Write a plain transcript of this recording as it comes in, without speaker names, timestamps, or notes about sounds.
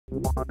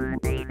Good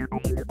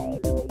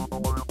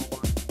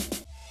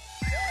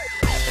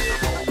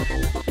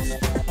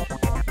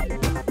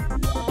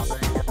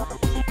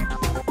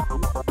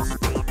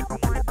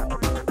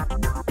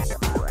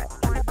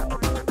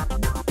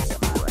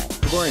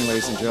morning,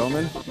 ladies and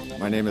gentlemen.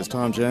 My name is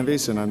Tom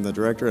Janvies, and I'm the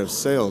Director of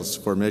Sales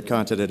for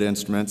Mid-Continent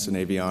Instruments and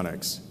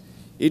Avionics.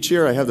 Each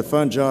year, I have the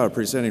fun job of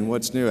presenting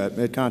what's new at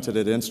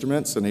Mid-Continent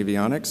Instruments and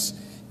Avionics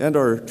and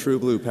our True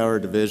Blue Power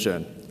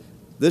division.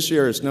 This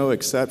year is no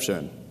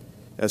exception,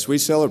 as we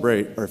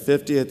celebrate our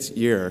 50th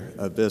year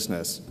of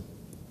business.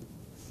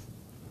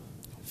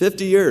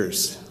 50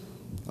 years.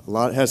 A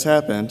lot has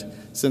happened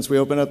since we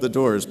opened up the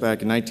doors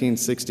back in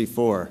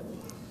 1964.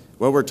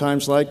 What were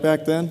times like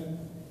back then?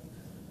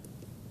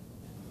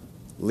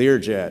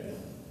 Learjet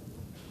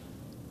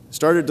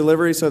started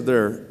deliveries of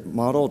their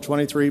Model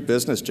 23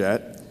 business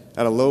jet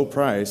at a low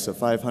price of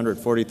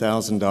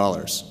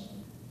 $540,000.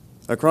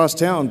 Across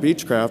town,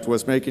 Beechcraft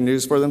was making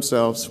news for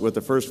themselves with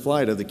the first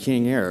flight of the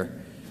King Air,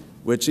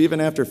 which even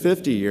after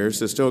 50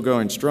 years is still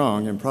going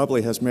strong and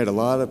probably has made a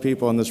lot of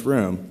people in this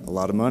room a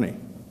lot of money.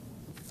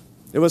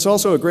 It was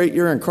also a great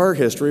year in car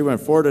history when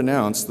Ford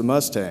announced the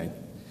Mustang.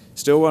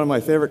 Still one of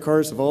my favorite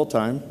cars of all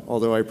time,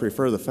 although I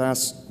prefer the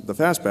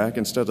fastback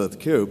instead of the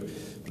coupe,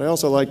 but I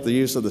also like the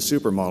use of the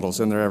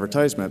supermodels in their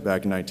advertisement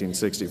back in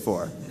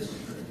 1964.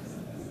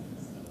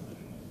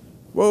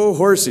 Whoa,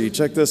 horsey,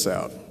 check this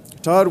out.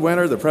 Todd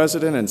Winter, the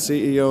president and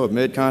CEO of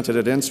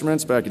Mid-Continent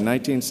Instruments back in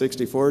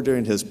 1964,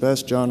 doing his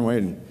best John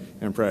Wayne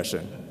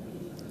impression.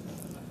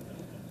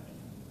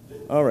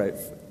 All right,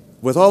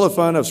 with all the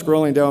fun of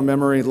scrolling down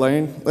memory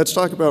lane, let's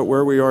talk about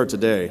where we are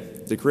today.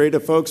 The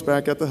creative folks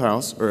back at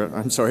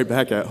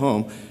back at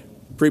home,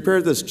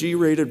 prepared this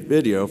G-rated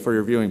video for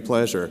your viewing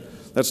pleasure.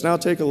 Let's now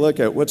take a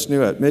look at what's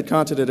new at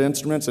Mid-Continent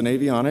Instruments and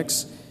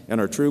Avionics and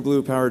our True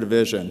Blue Power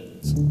division.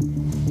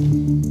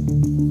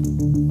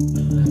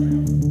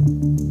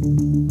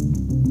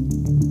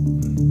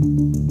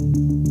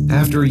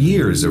 After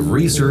years of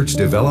research,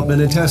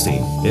 development, and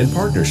testing, in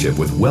partnership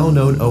with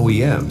well-known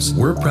OEMs,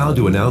 we're proud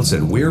to announce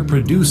that we're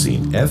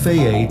producing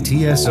FAA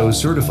TSO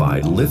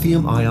certified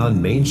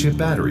lithium-ion main-chip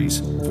batteries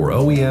for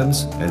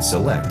OEMs and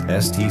select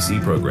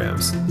STC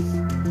programs.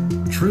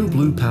 True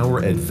Blue Power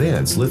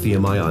advanced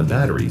lithium-ion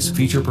batteries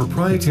feature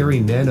proprietary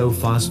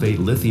nanophosphate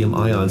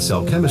lithium-ion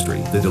cell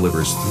chemistry that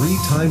delivers 3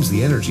 times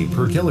the energy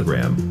per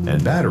kilogram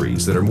and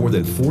batteries that are more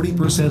than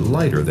 40%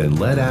 lighter than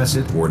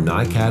lead-acid or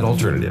NiCad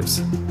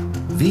alternatives.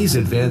 These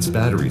advanced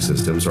battery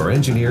systems are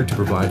engineered to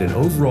provide an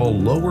overall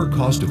lower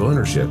cost of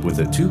ownership with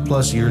a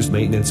 2+ years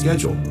maintenance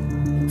schedule,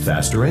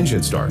 faster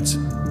engine starts,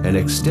 and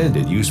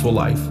extended useful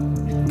life.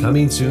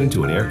 Coming soon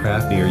to an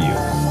aircraft near you.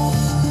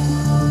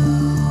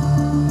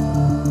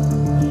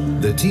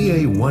 The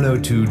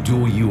TA-102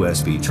 dual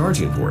USB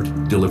charging port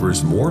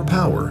delivers more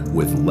power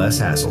with less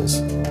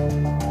hassles.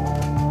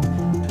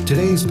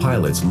 Today's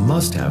pilots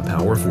must have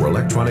power for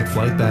electronic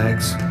flight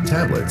bags,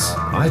 tablets,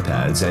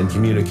 iPads, and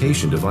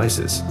communication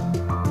devices.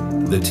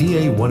 The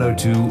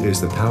TA-102 is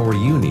the power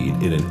you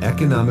need in an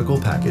economical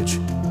package.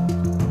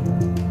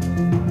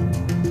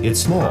 It's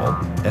small,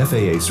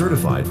 FAA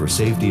certified for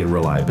safety and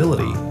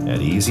reliability,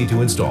 and easy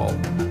to install.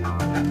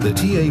 The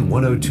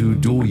TA-102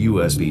 dual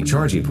USB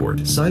charging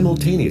port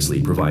simultaneously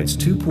provides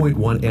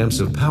 2.1 amps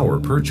of power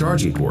per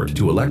charging port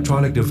to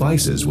electronic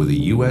devices with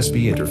a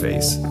USB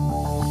interface.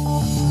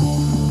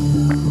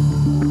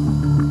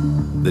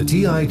 The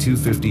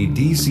TI-250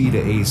 DC to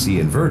AC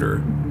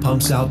inverter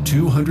pumps out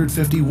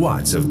 250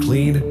 watts of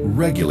clean,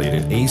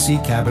 regulated AC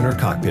cabin or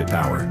cockpit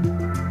power.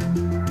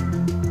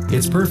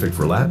 It's perfect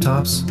for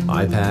laptops,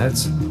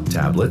 iPads,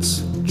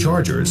 tablets,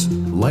 chargers,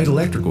 light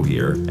electrical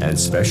gear, and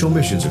special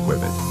missions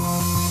equipment.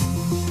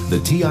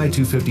 The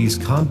TI-250's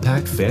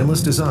compact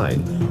fanless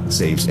design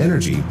saves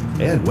energy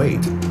and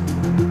weight.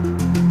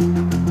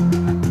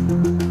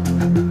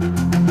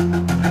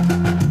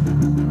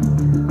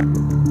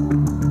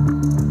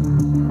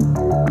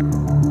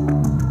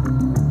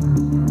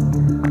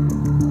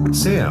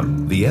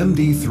 SAM, the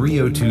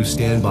MD302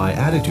 standby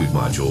attitude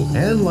module,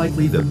 and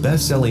likely the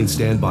best-selling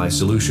standby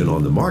solution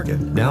on the market,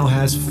 now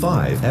has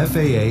 5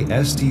 FAA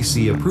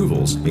STC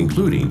approvals,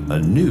 including a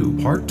new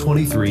Part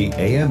 23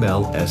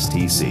 AML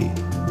STC.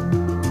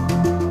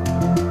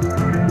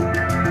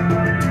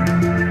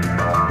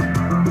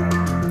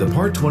 The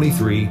Part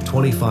 23,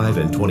 25,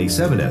 and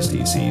 27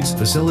 STCs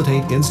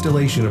facilitate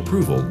installation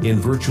approval in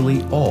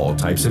virtually all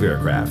types of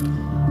aircraft.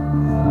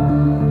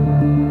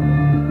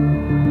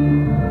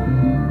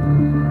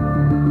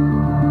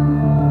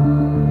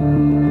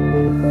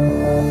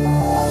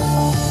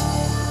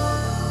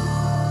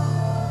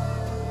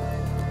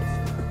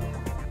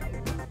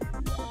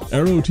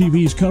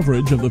 Aero-TV's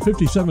coverage of the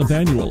 57th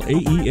Annual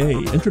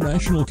AEA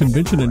International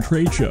Convention and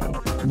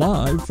Tradeshow,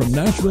 live from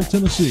Nashville,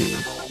 Tennessee,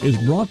 is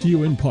brought to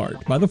you in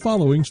part by the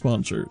following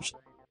sponsors.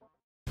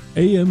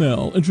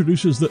 AML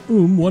introduces the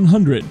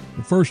 100,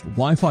 the first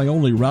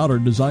Wi-Fi-only router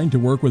designed to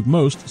work with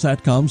most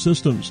SATCOM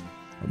systems.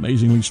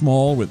 Amazingly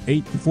small with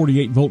 8 to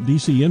 48-volt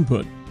DC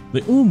input,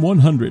 the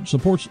 100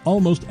 supports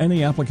almost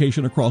any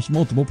application across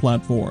multiple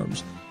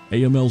platforms.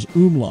 AML's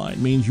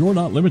line means you're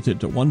not limited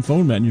to one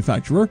phone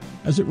manufacturer,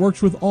 as it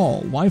works with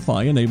all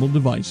Wi-Fi enabled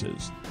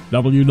devices.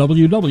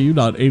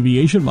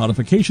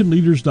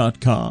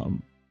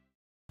 www.aviationmodificationleaders.com.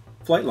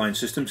 Flightline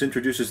Systems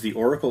introduces the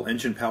Oracle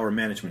Engine Power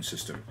Management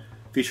System.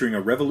 Featuring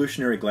a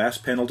revolutionary glass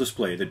panel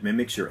display that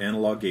mimics your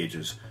analog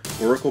gauges,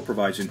 Oracle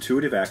provides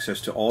intuitive access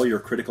to all your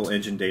critical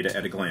engine data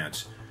at a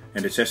glance,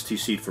 and it's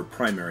STC'd for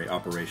primary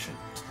operation.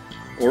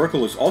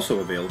 Oracle is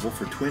also available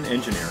for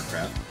twin-engine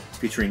aircraft,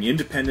 featuring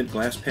independent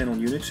glass panel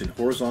units in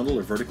horizontal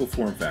or vertical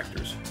form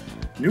factors.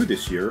 New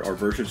this year are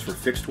versions for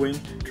fixed-wing,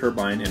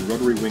 turbine, and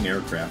rotary wing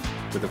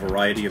aircraft with a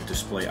variety of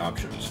display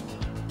options.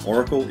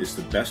 Oracle is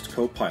the best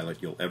co-pilot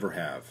you'll ever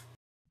have.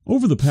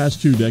 Over the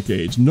past 2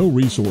 decades, no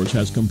resource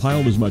has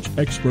compiled as much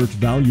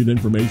expert-valued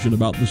information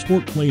about the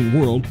sport plane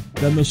world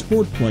than the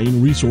Sport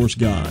Plane Resource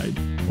Guide.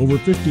 Over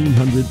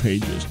 1,500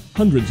 pages,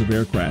 hundreds of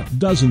aircraft,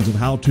 dozens of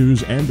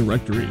how-tos and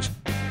directories.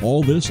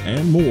 All this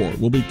and more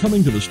will be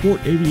coming to the sport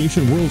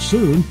aviation world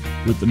soon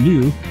with the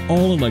new,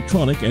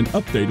 all-electronic and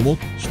updatable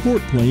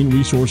Sport Plane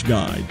Resource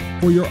Guide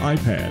for your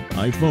iPad,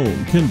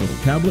 iPhone, Kindle,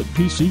 tablet,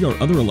 PC, or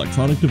other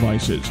electronic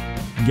devices.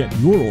 Get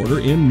your order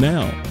in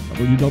now.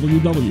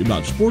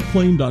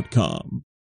 www.sportplane.com.